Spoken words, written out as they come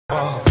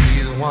Now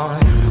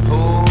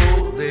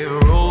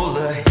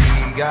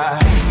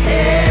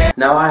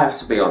I have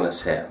to be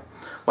honest here.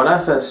 When I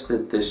first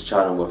did this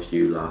channel with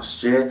you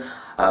last year,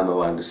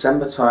 around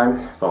December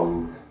time,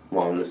 from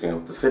what I'm looking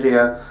at the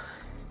video,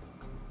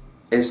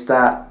 is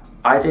that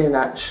I didn't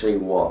actually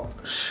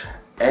watch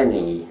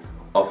any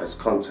of his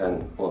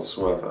content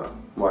whatsoever.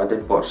 Well, I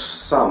did watch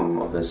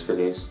some of his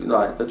videos,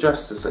 like the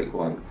Justice League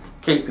one,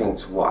 keeping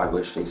to what I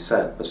originally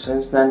said, but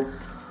since then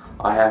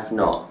I have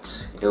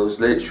not. It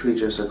was literally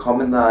just a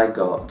comment that I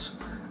got,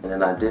 and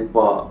then I did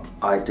what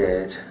I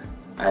did,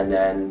 and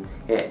then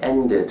it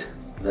ended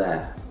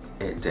there.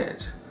 It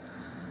did.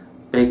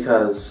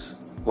 Because,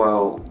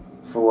 well,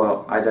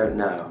 I don't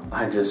know.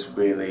 I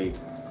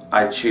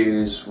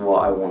choose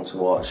what I want to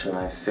watch and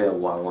I feel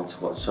what I want to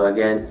watch. So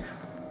again,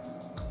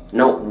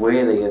 not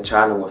really a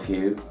channel with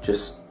you,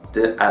 just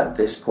at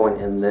this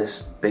point in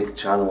this big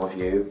channel with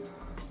you,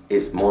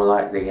 it's more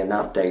likely an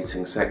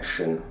updating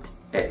section.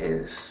 It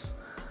is.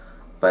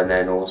 But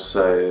then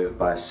also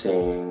by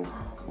seeing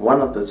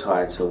one of the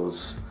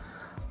titles,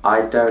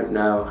 I don't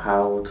know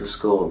how to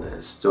score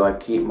this. Do I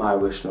keep my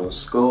original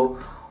score,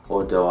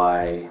 or do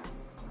I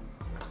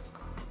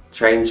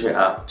change it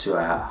up to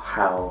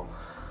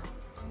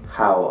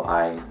how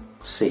I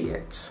see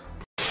it?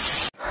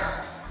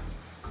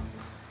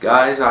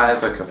 Guys, I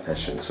have a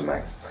confession to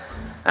make,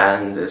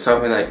 and it's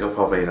something that you're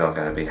probably not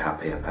going to be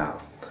happy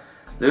about.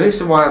 The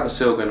reason why I'm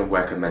still going to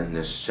recommend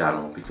this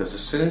channel, because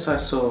as soon as I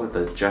saw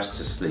the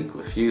Justice League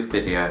review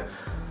video,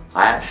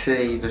 I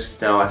actually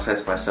just, I said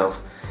to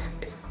myself,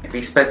 if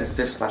he spends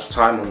this much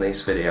time on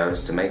these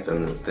videos to make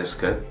them look this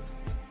good,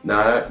 then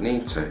I don't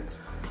need to.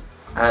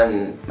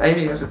 And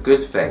maybe it's a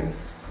good thing.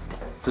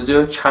 To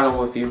do a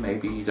channel review,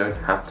 maybe you don't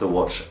have to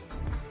watch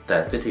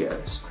their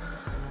videos.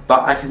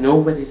 But I can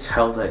already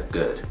tell they're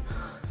good.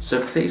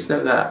 So please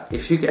know that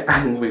if you get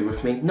angry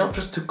with me, not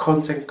just the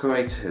content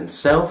creator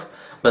himself,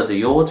 but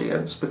the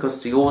audience,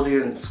 because the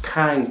audience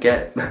can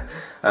get,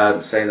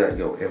 say that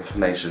your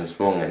information is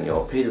wrong and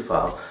you're a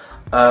paedophile.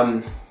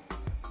 I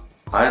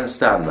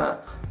understand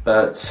that.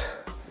 But,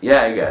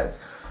 yeah, again,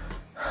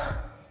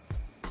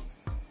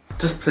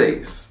 just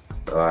please,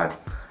 alright?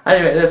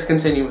 Anyway, let's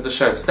continue with the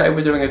show. Today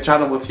we're doing a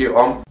channel review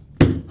on...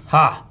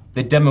 Ha!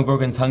 The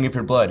Demogorgon's hungry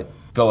for blood.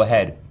 Go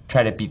ahead,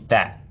 try to beat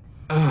that.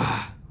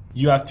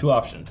 You have two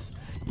options.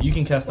 You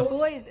can cast a...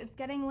 Boys, it's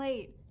getting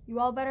late. You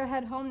all better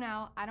head home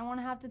now. I don't want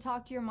to have to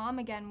talk to your mom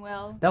again,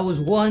 Will. That was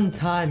one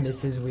time,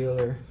 Mrs.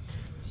 Wheeler.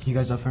 You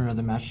guys up for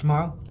another match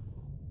tomorrow?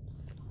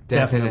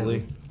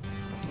 Definitely.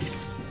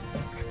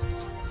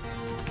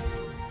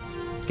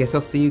 Guess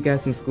I'll see you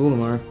guys in school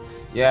tomorrow.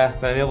 Yeah,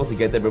 but I'm able to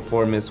get there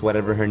before Miss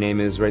whatever her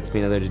name is writes me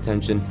another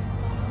detention.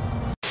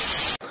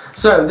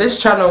 So this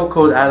channel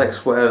called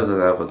Alex, whatever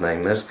the other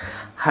name is,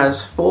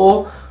 has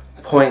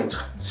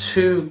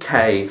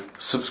 4.2k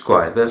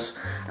subscribers,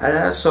 and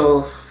as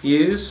of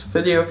views,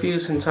 video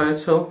views in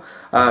total,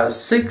 bear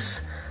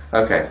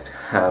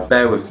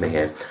with me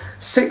here,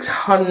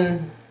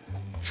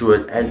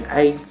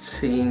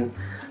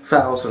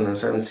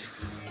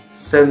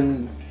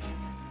 618,077,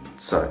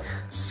 sorry,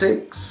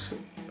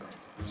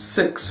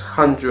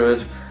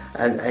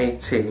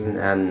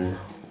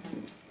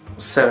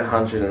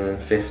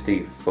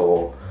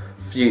 618,754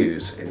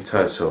 views in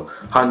total,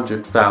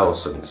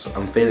 100,000.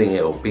 I'm feeling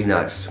it'll be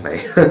nice to me.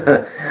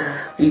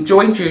 He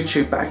joined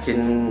YouTube back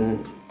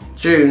in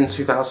June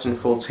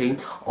 2014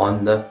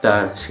 on the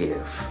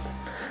 30th,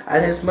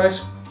 and his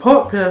most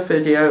popular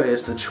video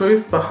is The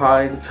Truth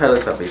Behind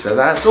Teletubbies, and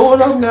that's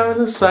all I'm going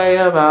to say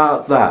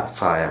about that.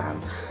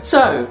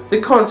 So,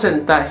 the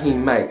content that he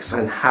makes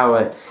and how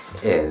it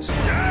is.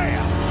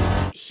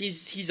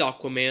 He's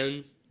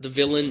Aquaman. The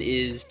villain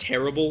is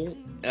terrible.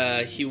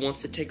 He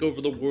wants to take over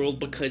the world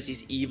because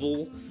he's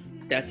evil.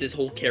 That's his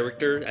whole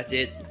character. That's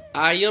it.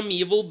 I am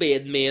evil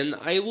Batman.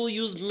 I will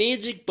use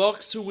Magic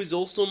Box, who is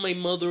also my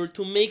mother,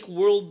 to make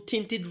world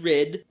tinted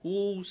red.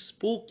 Ooh,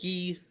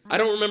 spooky. I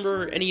don't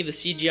remember any of the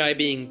CGI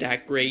being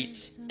that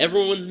great.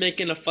 Everyone's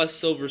making a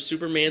fuss over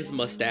Superman's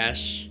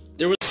mustache.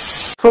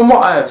 From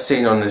what I have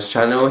seen on this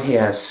channel, he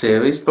has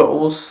series, but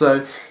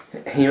also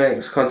he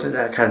makes content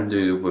that can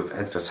do with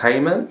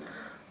entertainment,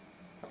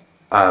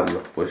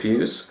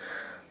 reviews,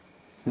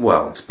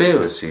 well,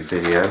 conspiracy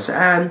videos,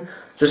 and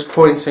just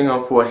pointing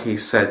off what he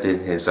said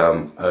in his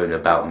own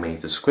About Me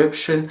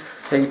description.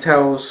 He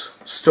tells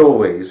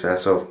stories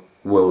as of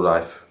real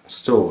life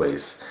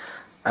stories,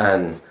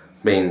 and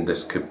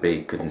this could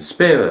be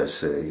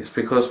conspiracies,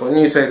 because when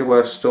you say the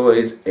word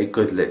stories, it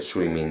could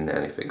literally mean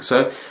anything.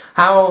 So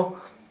how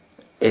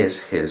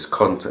is his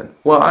content?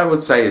 Well, I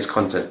would say his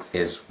content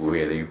is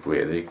really,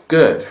 really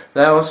good.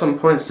 There are some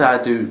points that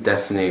I do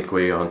definitely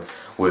agree on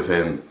with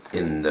him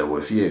in the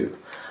review.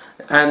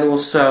 And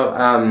also,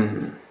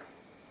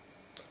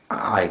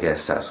 I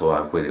guess that's all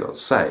I've really got to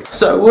say.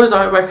 So, would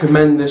I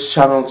recommend this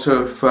channel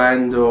to a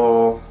friend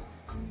or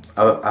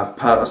a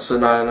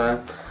person I know?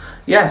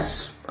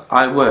 Yes,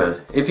 I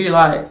would. If you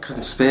like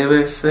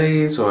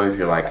conspiracies, or if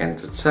you like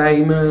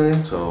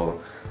entertainment, or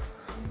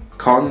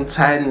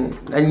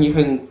content, then you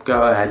can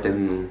go ahead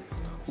and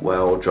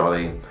well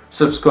jolly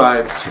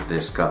subscribe to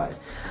this guy.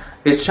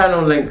 His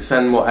channel links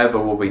and whatever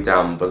will be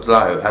down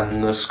below,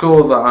 and the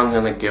score that I'm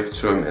going to give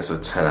to him is a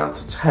 10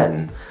 out of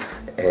 10.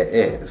 It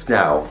is.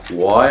 Now,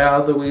 why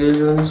are the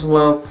reasons?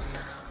 Well,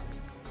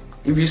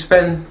 if you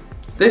spend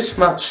this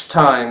much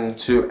time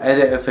to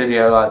edit a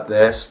video like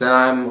this, then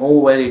I'm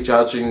already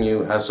judging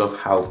you as of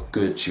how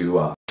good you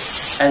are.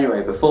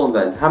 Anyway, before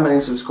then, how many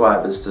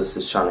subscribers does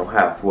this channel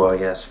have? Well,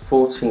 he has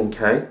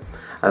 14k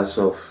as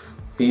of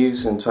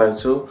views in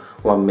total,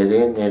 1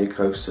 million, nearly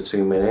close to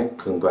 2 million.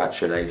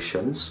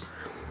 Congratulations.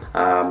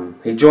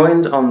 He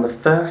joined on the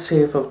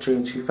 30th of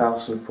June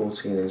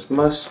 2014. His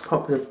most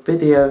popular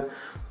video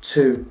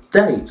to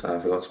date, I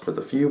forgot to put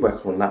the view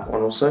record on that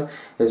one also,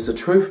 is the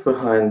truth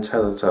behind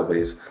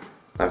Teletubbies.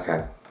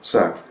 Okay,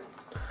 so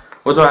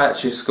what do I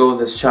actually score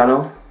this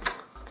channel?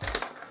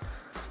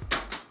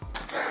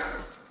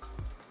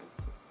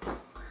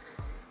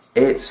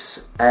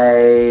 It's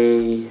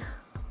a,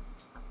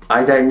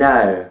 I don't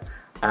know,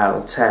 out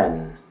of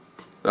 10.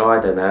 No, I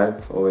don't know,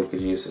 or we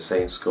could use the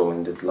same score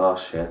we did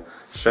last year.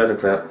 Show the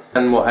clip.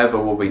 And whatever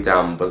will be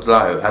down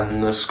below,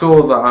 and the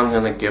score that I'm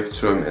going to give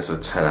to him is a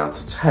 10 out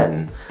of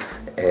 10.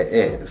 It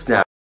is.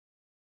 Now,